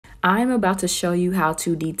I'm about to show you how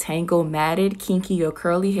to detangle matted, kinky, or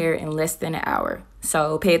curly hair in less than an hour.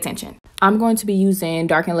 So pay attention. I'm going to be using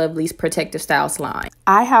Dark & Lovely's Protective Styles line.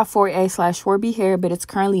 I have 4A/4B hair, but it's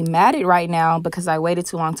currently matted right now because I waited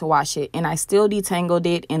too long to wash it, and I still detangled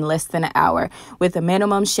it in less than an hour with a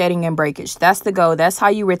minimum shedding and breakage. That's the goal. That's how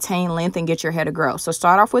you retain length and get your hair to grow. So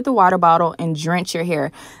start off with the water bottle and drench your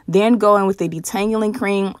hair. Then go in with the detangling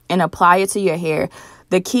cream and apply it to your hair.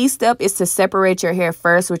 The key step is to separate your hair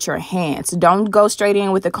first with your hands. Don't go straight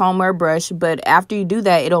in with a comb or a brush, but after you do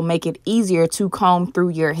that, it'll make it easier to comb through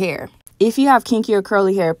your hair. If you have kinky or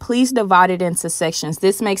curly hair, please divide it into sections.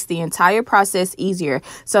 This makes the entire process easier.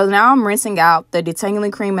 So now I'm rinsing out the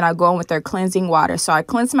detangling cream and I go in with their cleansing water. So I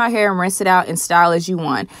cleanse my hair and rinse it out and style as you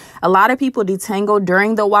want. A lot of people detangle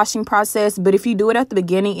during the washing process, but if you do it at the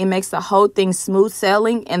beginning, it makes the whole thing smooth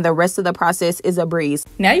sailing and the rest of the process is a breeze.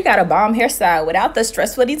 Now you got a bomb hairstyle without the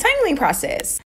stressful detangling process.